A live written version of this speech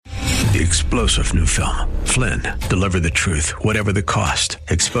The explosive new film, Flynn, deliver the truth, whatever the cost,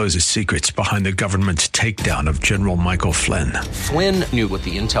 exposes secrets behind the government's takedown of General Michael Flynn. Flynn knew what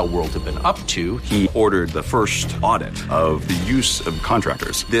the intel world had been up to. He ordered the first audit of the use of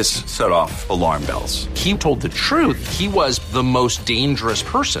contractors. This set off alarm bells. He told the truth. He was the most dangerous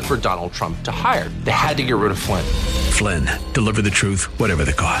person for Donald Trump to hire. They had to get rid of Flynn. Flynn, deliver the truth, whatever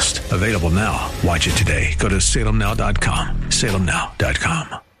the cost. Available now. Watch it today. Go to salemnow.com.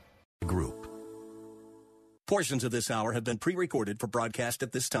 salemnow.com. Group. Portions of this hour have been pre-recorded for broadcast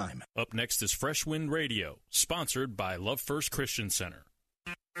at this time. Up next is Fresh Wind Radio, sponsored by Love First Christian Center.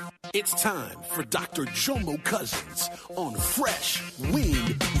 It's time for Dr. Jomo Cousins on Fresh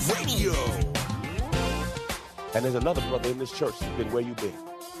Wind Radio. And there's another brother in this church that's been where you been.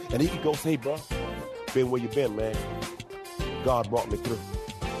 And he can go say, bro, been where you been, man. God brought me through.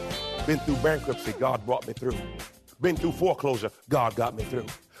 Been through bankruptcy, God brought me through. Been through foreclosure, God got me through.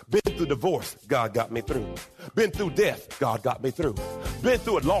 Been through divorce, God got me through. Been through death, God got me through. Been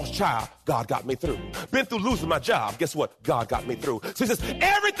through a lost child, God got me through. Been through losing my job, guess what? God got me through. So he says,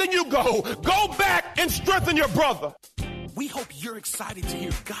 everything you go back and strengthen your brother. We hope you're excited to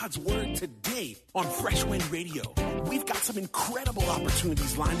hear God's word today on Fresh Wind Radio. We've got some incredible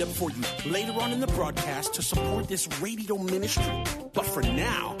opportunities lined up for you later on in the broadcast to support this radio ministry. But for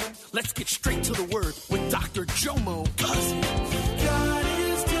now, let's get straight to the word with Dr. Jomo Cousins. God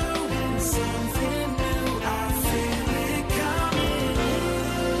is doing something new. I feel it coming.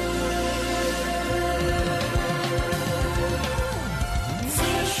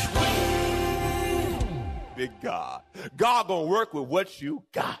 Fresh Wind. Big God. God gonna work with what you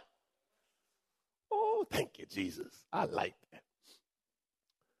got. Oh, thank you, Jesus. I like that.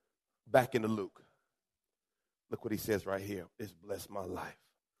 Back into Luke. Look what he says right here. It's blessed my life.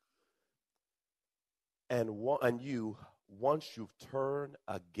 And once you've turned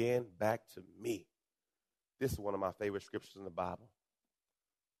again back to me. This is one of my favorite scriptures in the Bible.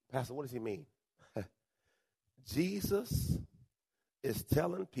 Pastor, what does he mean? Jesus is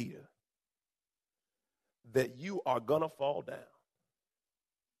telling Peter that you are going to fall down.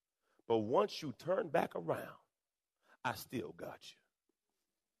 But once you turn back around, I still got you.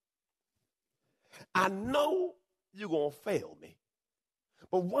 I know you're going to fail me.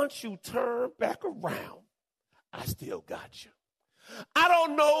 But once you turn back around, I still got you. I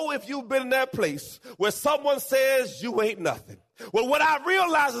don't know if you've been in that place where someone says you ain't nothing. Well, what I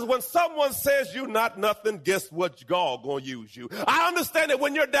realize is when someone says you not nothing, guess what? God gonna use you. I understand that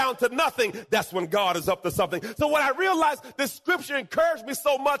when you're down to nothing, that's when God is up to something. So what I realized, this scripture encouraged me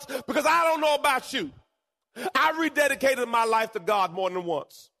so much because I don't know about you. I rededicated my life to God more than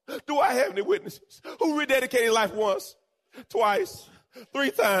once. Do I have any witnesses who rededicated life once, twice,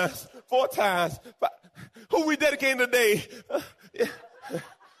 3 times, 4 times, 5? Who rededicated today?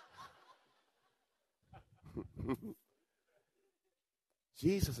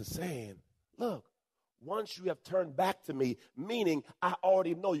 Jesus is saying, look, once you have turned back to me, meaning I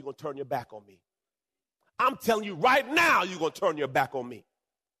already know you're going to turn your back on me. I'm telling you right now you're going to turn your back on me.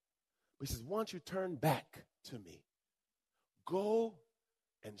 But he says, once you turn back to me, go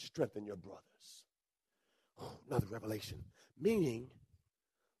and strengthen your brothers. Oh, another revelation, meaning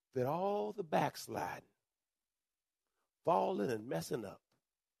that all the backsliding, falling and messing up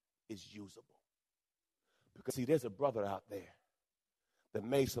is usable. Because, see, there's a brother out there that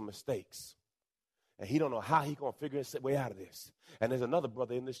made some mistakes, and he don't know how he going to figure his way out of this. And there's another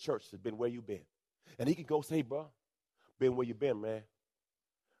brother in this church that's been where you been. And he can go say, bro, been where you been, man.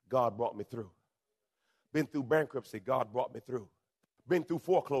 God brought me through. Been through bankruptcy, God brought me through. Been through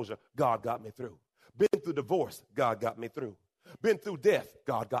foreclosure, God got me through. Been through divorce, God got me through. Been through death,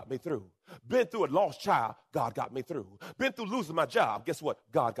 God got me through. Been through a lost child, God got me through. Been through losing my job, guess what?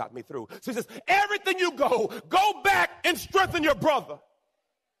 God got me through. So he says, everything you go back and strengthen your brother.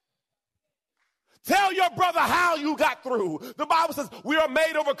 Tell your brother how you got through. The Bible says we are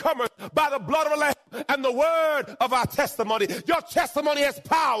made overcomers by the blood of the Lamb and the word of our testimony. Your testimony has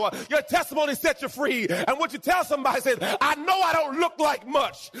power. Your testimony sets you free. And what you tell somebody says, I know I don't look like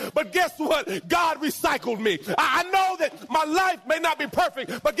much, but guess what? God recycled me. I know that my life may not be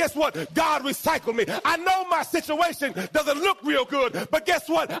perfect, but guess what? God recycled me. I know my situation doesn't look real good, but guess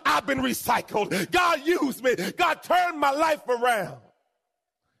what? I've been recycled. God used me. God turned my life around.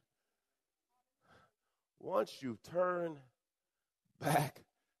 Once you turn back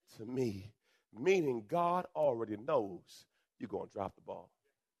to me, meaning God already knows you're going to drop the ball.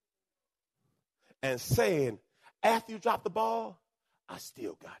 And saying, after you drop the ball, I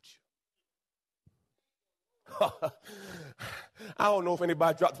still got I don't know if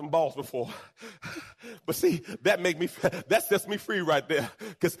anybody dropped some balls before. But see, that sets me free right there.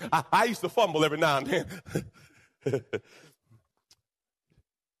 Because I used to fumble every now and then. He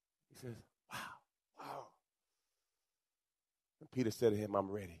says, wow. And Peter said to him,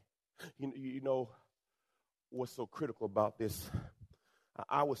 I'm ready. You know what's so critical about this?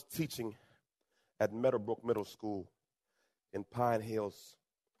 I was teaching at Meadowbrook Middle School in Pine Hills,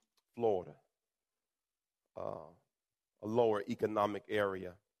 Florida, a lower economic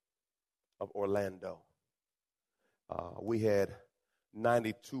area of Orlando. We had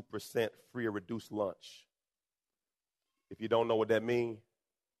 92% free or reduced lunch. If you don't know what that means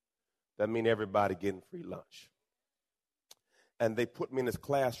everybody getting free lunch. And they put me in this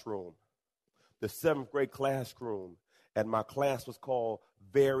classroom, the 7th grade classroom, and my class was called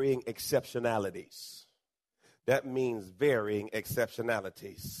Varying Exceptionalities. That means varying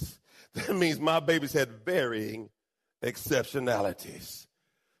exceptionalities. That means my babies had varying exceptionalities.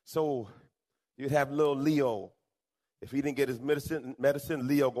 So you'd have little Leo. If he didn't get his medicine,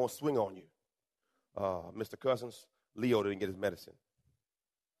 Leo gonna swing on you. Mr. Cousins, Leo didn't get his medicine.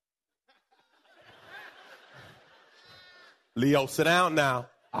 Leo, sit down now.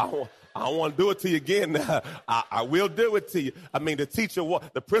 I don't want to do it to you again. I will do it to you. I mean,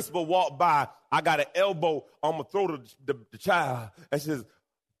 the principal walked by. I got an elbow on my throat of the child. And she says,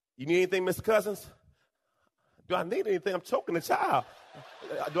 you need anything, Mr. Cousins? Do I need anything? I'm choking the child.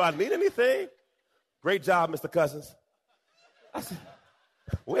 Do I need anything? Great job, Mr. Cousins. I said,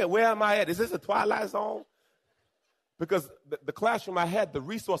 where am I at? Is this a Twilight Zone? Because the classroom I had, the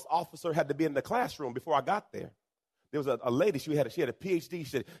resource officer had to be in the classroom before I got there. There was a lady, she had a PhD. She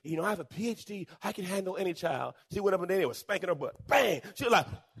said, I have a PhD. I can handle any child. She went up and there, was spanking her butt. Bang! She was like,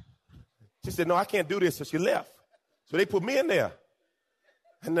 she said, no, I can't do this. So she left. So they put me in there.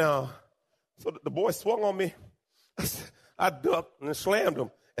 And so the boy swung on me. I ducked and slammed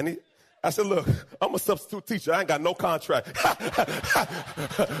him. And I said, look, I'm a substitute teacher. I ain't got no contract.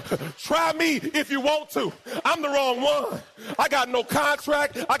 Try me if you want to. I'm the wrong one. I got no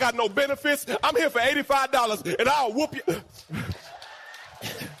contract. I got no benefits. I'm here for $85 and I'll whoop you.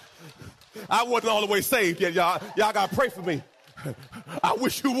 I wasn't all the way saved yet, y'all. Y'all got to pray for me. I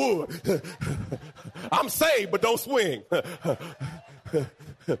wish you would. I'm saved, but don't swing.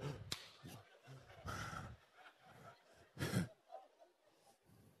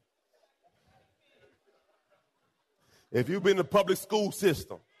 If you've been in the public school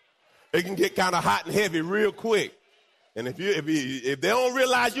system, it can get kind of hot and heavy real quick. And if they don't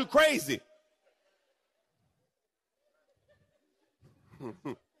realize you're crazy.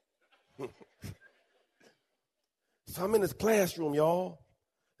 So I'm in this classroom, y'all,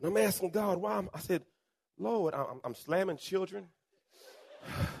 and I'm asking God why. I said, Lord, I'm slamming children.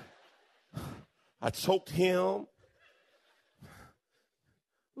 I choked him.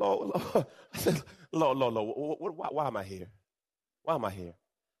 Lord, I said, Lord, why am I here? Why am I here?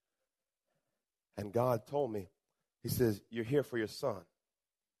 And God told me, he says, you're here for your son.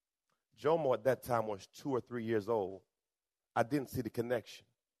 Jomo at that time was 2 or 3 years old. I didn't see the connection.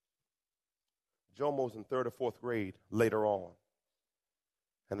 Jomo was in 3rd or 4th grade later on.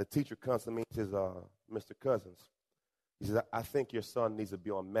 And the teacher comes to me and says, Mr. Cousins, he says, I think your son needs to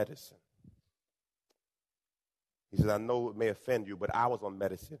be on medicine. He says, I know it may offend you, but I was on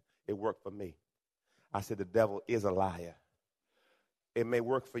medicine. It worked for me. I said, the devil is a liar. It may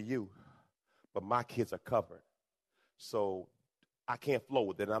work for you, but my kids are covered. So I can't flow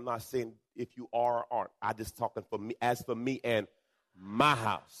with it. And I'm not saying if you are or aren't. I just talking for me. As for me and my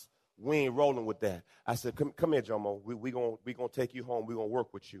house, we ain't rolling with that. I said, come here, Jomo. We gonna take you home. We're going to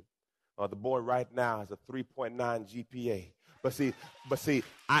work with you. The boy right now has a 3.9 GPA. But see,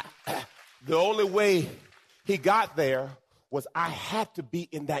 the only way he got there was I had to be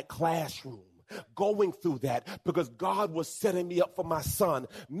in that classroom going through that because God was setting me up for my son,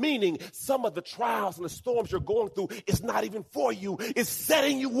 meaning some of the trials and the storms you're going through is not even for you. It's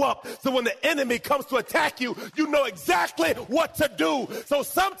setting you up so when the enemy comes to attack you, you know exactly what to do. So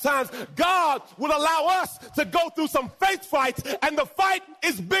sometimes God will allow us to go through some faith fights, and the fight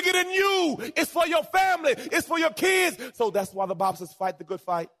is bigger than you. It's for your family. It's for your kids. So that's why the Bible says fight the good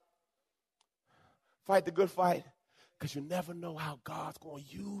fight. Fight the good fight, because you never know how God's going to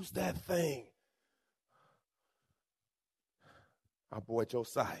use that thing. Our boy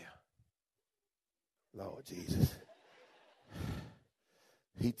Josiah, Lord Jesus,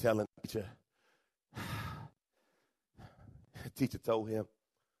 he telling teacher, teacher told him,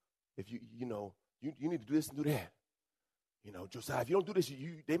 if you need to do this and do that. Josiah, if you don't do this,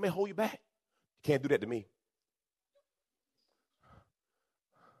 they may hold you back. You can't do that to me.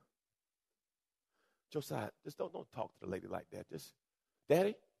 Josiah, just don't talk to the lady like that. Just,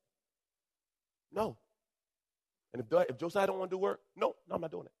 Daddy? No. And if Josiah don't want to do work, no, I'm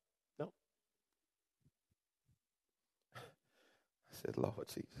not doing it. No. I said, Lord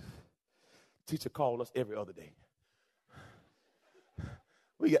Jesus. Teacher called us every other day.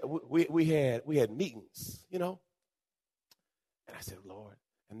 We had meetings, you know. And I said, Lord,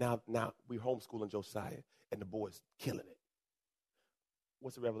 and now we're homeschooling Josiah, and the boy's killing it.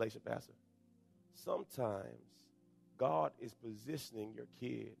 What's the revelation, Pastor? Sometimes God is positioning your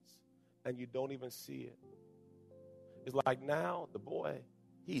kids, and you don't even see it. It's like now the boy,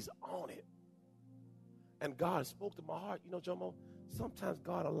 he's on it. And God spoke to my heart. You know, Jomo, sometimes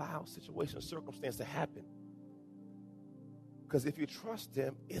God allows situations, circumstances to happen. Because if you trust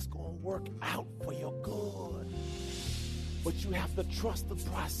him, it's going to work out for your good. But you have to trust the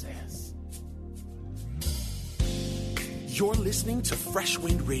process. You're listening to Fresh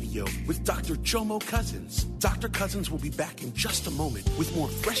Wind Radio with Dr. Jomo Cousins. Dr. Cousins will be back in just a moment with more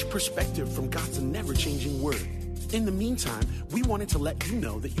fresh perspective from God's never-changing word. In the meantime, we wanted to let you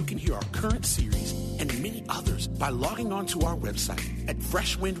know that you can hear our current series and many others by logging on to our website at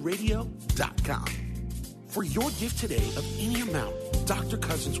freshwindradio.com. For your gift today of any amount, Dr.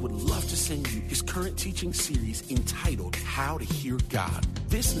 Cousins would love to send you his current teaching series entitled How to Hear God.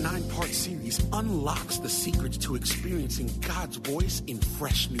 This 9-part series unlocks the secrets to experiencing God's voice in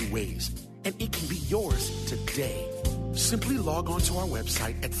fresh new ways, and it can be yours today. Simply log on to our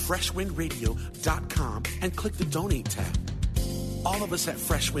website at freshwindradio.com and click the Donate tab. All of us at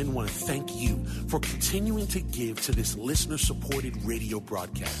Freshwind want to thank you for continuing to give to this listener-supported radio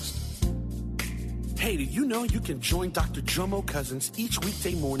broadcast. Hey, did you know you can join Dr. Jomo Cousins each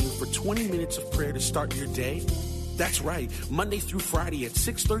weekday morning for 20 minutes of prayer to start your day? That's right. Monday through Friday at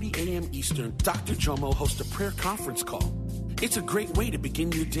 6:30 a.m. Eastern, Dr. Jomo hosts a prayer conference call. It's a great way to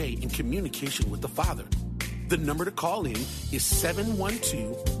begin your day in communication with the Father. The number to call in is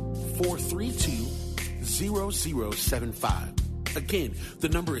 712-432-0075. Again, the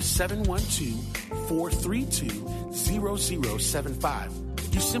number is 712-432-0075.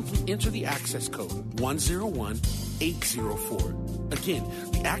 You simply enter the access code 101804. Again,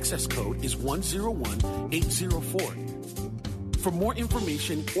 the access code is 101804. For more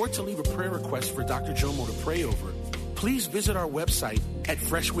information or to leave a prayer request for Dr. Jomo to pray over, please visit our website at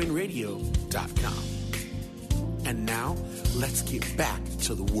freshwindradio.com. And now, let's get back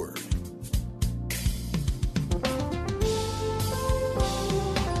to the Word.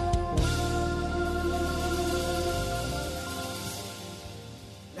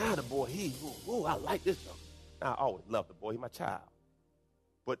 Now the boy, I like this though. I always loved the boy. He's my child.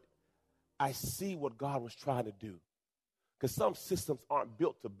 But I see what God was trying to do. Because some systems aren't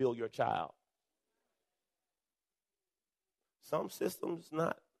built to build your child. Some systems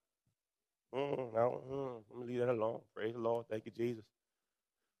not. Let me leave that alone. Praise the Lord. Thank you, Jesus.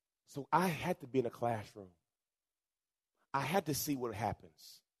 So I had to be in a classroom. I had to see what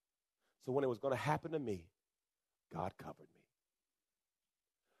happens. So when it was going to happen to me, God covered me.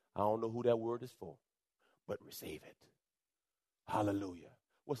 I don't know who that word is for, but receive it. Hallelujah.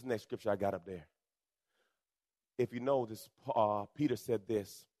 What's the next scripture I got up there? If you know this, Peter said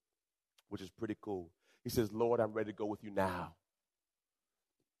this, which is pretty cool. He says, Lord, I'm ready to go with you now.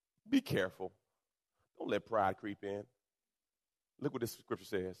 Be careful. Don't let pride creep in. Look what this scripture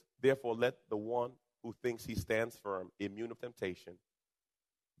says. Therefore, let the one who thinks he stands firm, immune of temptation,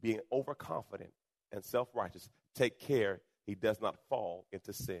 being overconfident and self-righteous, take care he does not fall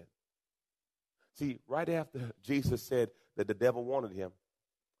into sin. See, right after Jesus said that the devil wanted him,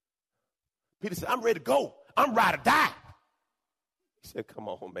 Peter said, I'm ready to go. I'm ready to die. He said, come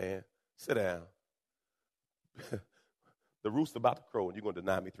on, man. Sit down. The rooster about to crow, and you're going to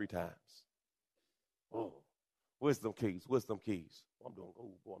deny me 3 times. Oh, wisdom keys. Well, I'm doing,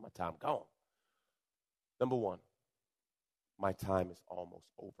 oh, boy, my time gone. Number 1, my time is almost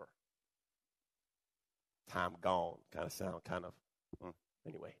over. Time gone kind of sound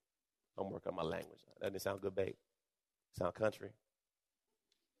anyway, I'm working on my language. Doesn't it sound good, babe? Sound country?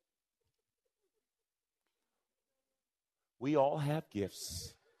 We all have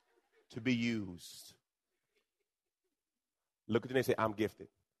gifts to be used. Look at them and say, I'm gifted.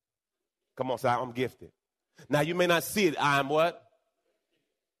 Come on, say, I'm gifted. Now, you may not see it. I'm what?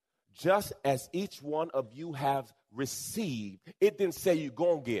 Just as each one of you have received. It didn't say you're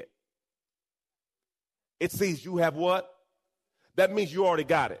going to get. It says you have what? That means you already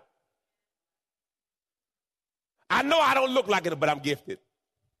got it. I know I don't look like it, but I'm gifted.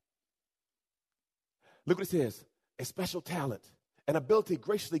 Look what it says. A special talent, an ability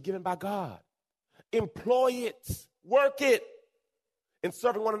graciously given by God. Employ it. Work it. in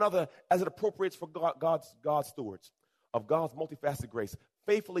serving one another as it appropriates for God's stewards of God's multifaceted grace,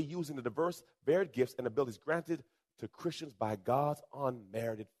 faithfully using the diverse, varied gifts and abilities granted to Christians by God's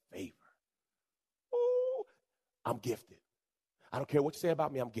unmerited favor. Ooh, I'm gifted. I don't care what you say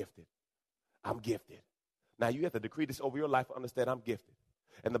about me, I'm gifted. I'm gifted. Now, you have to decree this over your life and understand I'm gifted.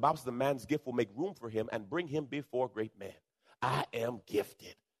 And the Bible says the man's gift will make room for him and bring him before great men. I am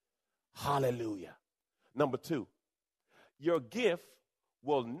gifted. Hallelujah. Number 2, your gift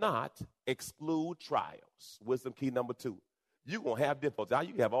will not exclude trials. Wisdom key number 2. You're going to have difficulties. Now,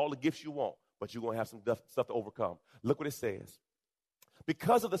 you can have all the gifts you want, but you're going to have some stuff to overcome. Look what it says.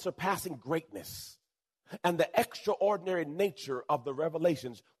 Because of the surpassing greatness and the extraordinary nature of the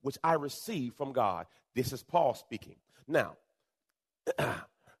revelations which I received from God. This is Paul speaking. Now,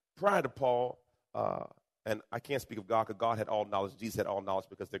 prior to Paul, and I can't speak of God because God had all knowledge. Jesus had all knowledge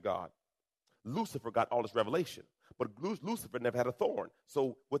because they're God. Lucifer got all this revelation, but Lucifer never had a thorn.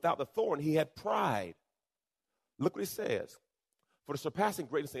 So without the thorn, he had pride. Look what it says. For the surpassing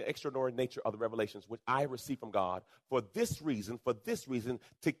greatness and extraordinary nature of the revelations which I received from God, for this reason,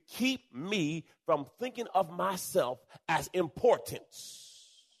 to keep me from thinking of myself as important.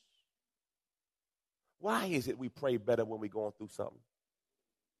 Why is it we pray better when we're going through something?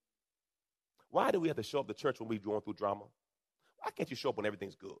 Why do we have to show up to church when we're going through drama? Why can't you show up when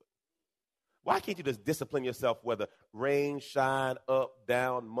everything's good? Why can't you just discipline yourself, whether rain, shine, up,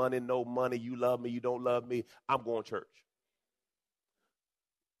 down, money, no money, you love me, you don't love me, I'm going to church.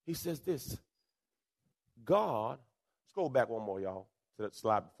 He says this, God, scroll back one more, y'all, to the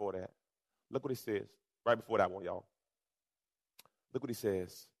slide before that. Look what he says, right before that one, y'all. Look what he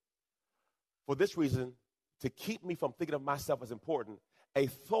says. For this reason, to keep me from thinking of myself as important, a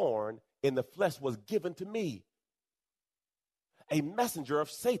thorn in the flesh was given to me. A messenger of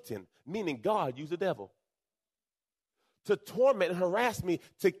Satan, meaning God used the devil, to torment and harass me,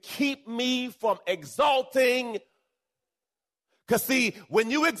 to keep me from exalting. Because see,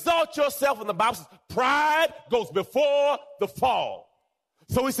 when you exalt yourself in the Bible says, pride goes before the fall.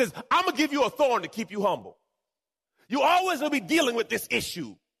 So he says, I'm going to give you a thorn to keep you humble. You always will be dealing with this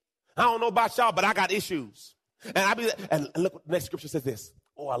issue. I don't know about y'all, but I got issues. And look what the next scripture says this.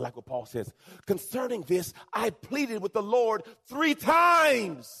 Oh, I like what Paul says. Concerning this, I pleaded with the Lord 3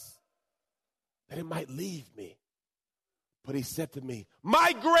 times that it might leave me. But he said to me,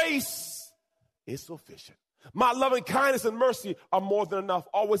 my grace is sufficient. My loving kindness and mercy are more than enough,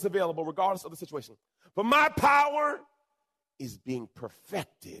 always available, regardless of the situation. For my power is being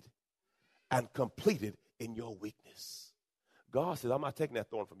perfected and completed in your weakness. God says, I'm not taking that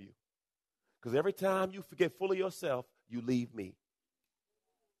thorn from you. Because every time you forget fully yourself, you leave me.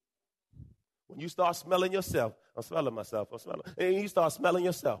 When you start smelling yourself, I'm smelling myself, and you start smelling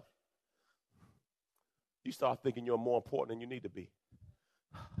yourself, you start thinking you're more important than you need to be.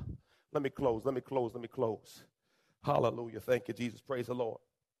 Let me close. Hallelujah. Thank you, Jesus. Praise the Lord.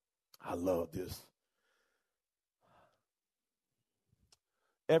 I love this.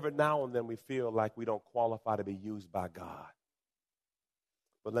 Every now and then we feel like we don't qualify to be used by God.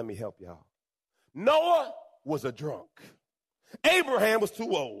 But let me help y'all. Noah was a drunk. Abraham was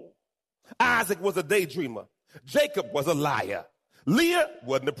too old. Isaac was a daydreamer. Jacob was a liar. Leah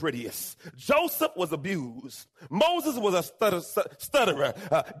wasn't the prettiest. Joseph was abused. Moses was a stutterer.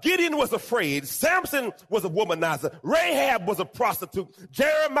 Gideon was afraid. Samson was a womanizer. Rahab was a prostitute.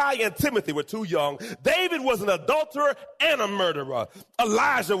 Jeremiah and Timothy were too young. David was an adulterer and a murderer.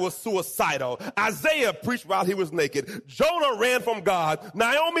 Elijah was suicidal. Isaiah preached while he was naked. Jonah ran from God.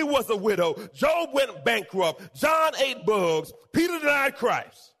 Naomi was a widow. Job went bankrupt. John ate bugs. Peter denied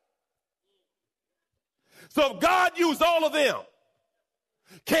Christ. So if God used all of them,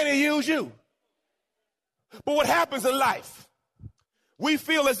 can he use you? But what happens in life, we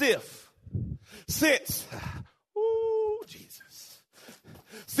feel as if since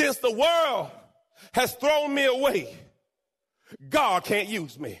the world has thrown me away, God can't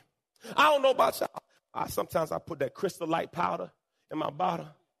use me. I don't know about y'all. Sometimes I put that crystal light powder in my bottle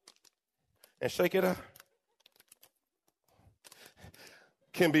and shake it up.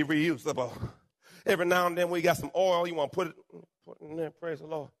 Can be reusable. Every now and then we got some oil, you want to put it in there, praise the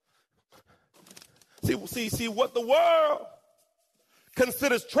Lord. See what the world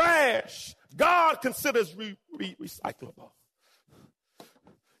considers trash, God considers recyclable.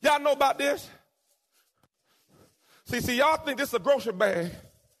 Y'all know about this? See, y'all think this is a grocery bag,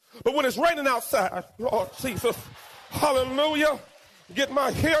 but when it's raining outside, Lord Jesus, hallelujah, get my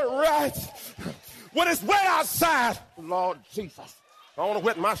hair right. When it's wet outside, Lord Jesus, I want to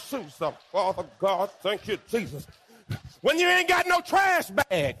wet my shoes up. Father God, thank you, Jesus. When you ain't got no trash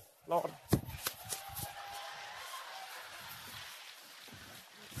bag, Lord.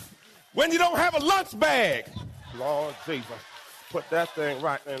 When you don't have a lunch bag. Lord Jesus, put that thing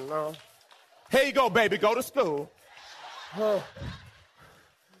right in now. Here you go, baby, go to school.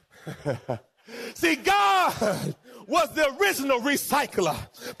 See, God was the original recycler,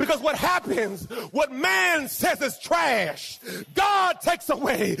 because what happens, what man says is trash, God takes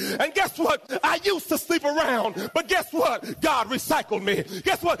away. And guess what? I used to sleep around, but guess what? God recycled me.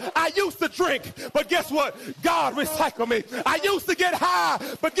 Guess what? I used to drink, but guess what? God recycled me. I used to get high,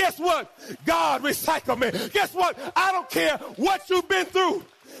 but guess what? God recycled me. Guess what? I don't care what you've been through.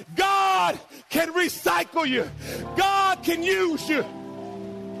 God can recycle you. God can use you.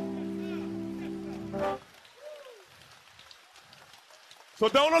 So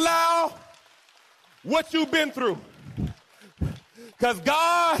don't allow what you've been through, because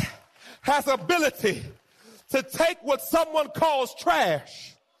God has ability to take what someone calls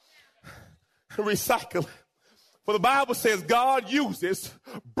trash and recycle it. For the Bible says God uses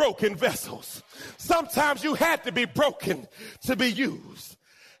broken vessels. Sometimes you had to be broken to be used.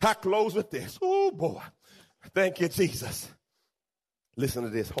 I close with this. Oh, boy. Thank you, Jesus. Listen to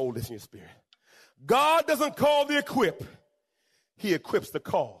this. Hold this in your spirit. God doesn't call the equipped. He equips the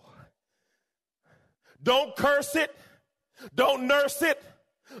call. Don't curse it. Don't nurse it.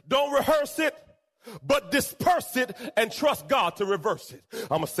 Don't rehearse it. But disperse it and trust God to reverse it. I'm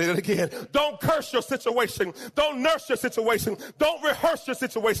going to say that again. Don't curse your situation. Don't nurse your situation. Don't rehearse your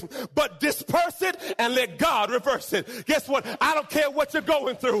situation. But disperse it and let God reverse it. Guess what? I don't care what you're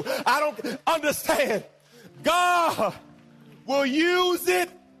going through. I don't understand. God will use it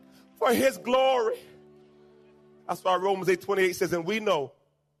for his glory. That's why Romans 8:28 says, and we know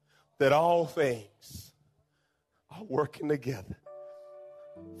that all things are working together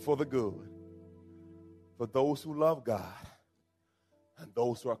for the good, for those who love God and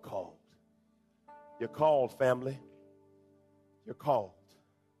those who are called. You're called, family. You're called.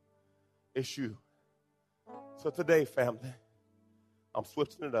 It's you. So today, family, I'm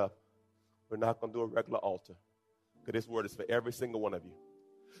switching it up. We're not going to do a regular altar, because this word is for every single one of you.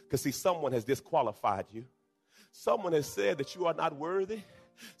 Because, see, someone has disqualified you. Someone has said that you are not worthy.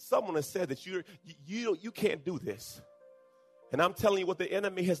 Someone has said that you can't do this. And I'm telling you, what the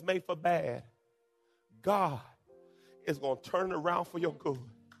enemy has made for bad, God is going to turn it around for your good.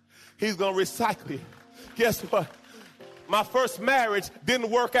 He's going to recycle you. Guess what? My first marriage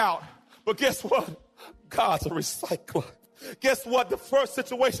didn't work out. But guess what? God's a recycler. Guess what? The first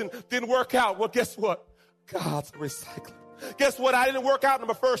situation didn't work out. Well, guess what? God's a recycler. Guess what? I didn't work out in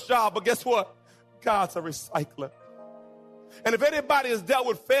my first job. But guess what? God's a recycler. And if anybody has dealt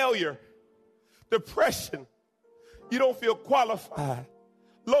with failure, depression, you don't feel qualified,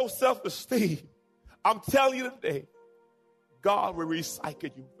 low self-esteem, I'm telling you today, God will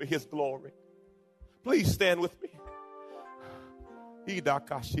recycle you for his glory. Please stand with me.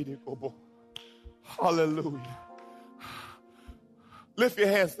 Hallelujah. Lift your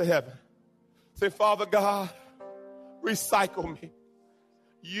hands to heaven. Say, Father God, recycle me.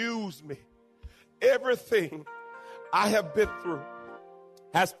 Use me. Everything I have been through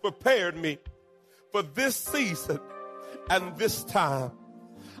has prepared me for this season and this time.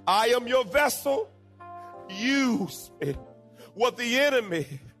 I am your vessel. Use me. What the enemy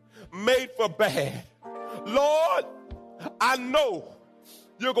made for bad, Lord, I know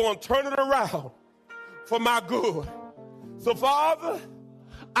you're going to turn it around for my good. So, Father,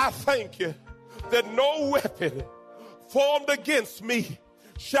 I thank you that no weapon formed against me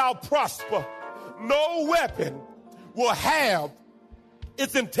shall prosper. No weapon will have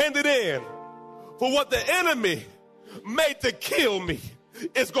its intended end. For what the enemy made to kill me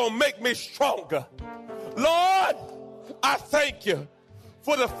is going to make me stronger. Lord, I thank you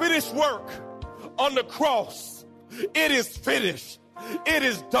for the finished work on the cross. It is finished. It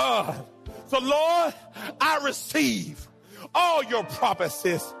is done. So, Lord, I receive all your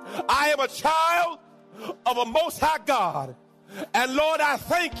promises. I am a child of a Most High God. And, Lord, I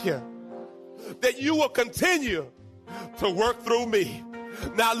thank you that you will continue to work through me.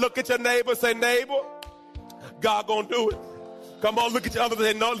 Now look at your neighbor and say, neighbor, God gonna do it. Come on, look at your other and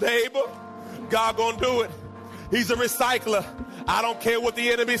say, no, neighbor, God gonna do it. He's a recycler. I don't care what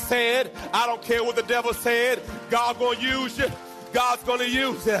the enemy said. I don't care what the devil said. God's gonna use you. God's gonna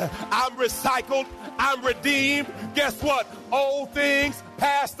use you. I'm recycled. I'm redeemed. Guess what? Old things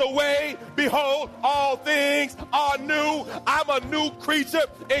passed away. Behold, all things are new. I'm a new creature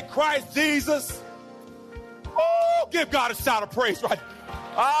in Christ Jesus. Oh, give God a shout of praise right.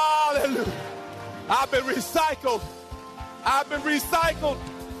 Hallelujah. I've been recycled. I've been recycled.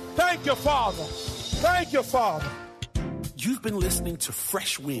 Thank you, Father. Thank you, Father. You've been listening to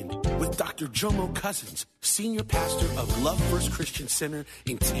Fresh Wind with Dr. Jomo Cousins, Senior Pastor of Love First Christian Center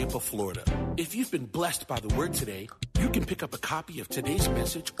in Tampa, Florida. If you've been blessed by the word today, you can pick up a copy of today's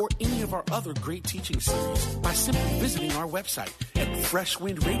message or any of our other great teaching series by simply visiting our website at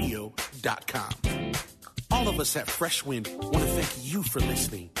freshwindradio.com. All of us at Fresh Wind want to thank you for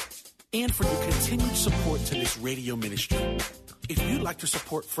listening and for your continued support to this radio ministry. If you'd like to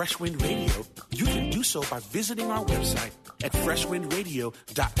support Fresh Wind Radio, you can do so by visiting our website at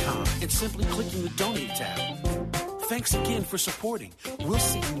freshwindradio.com and simply clicking the Donate tab. Thanks again for supporting. We'll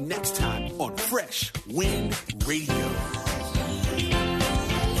see you next time on Fresh Wind Radio.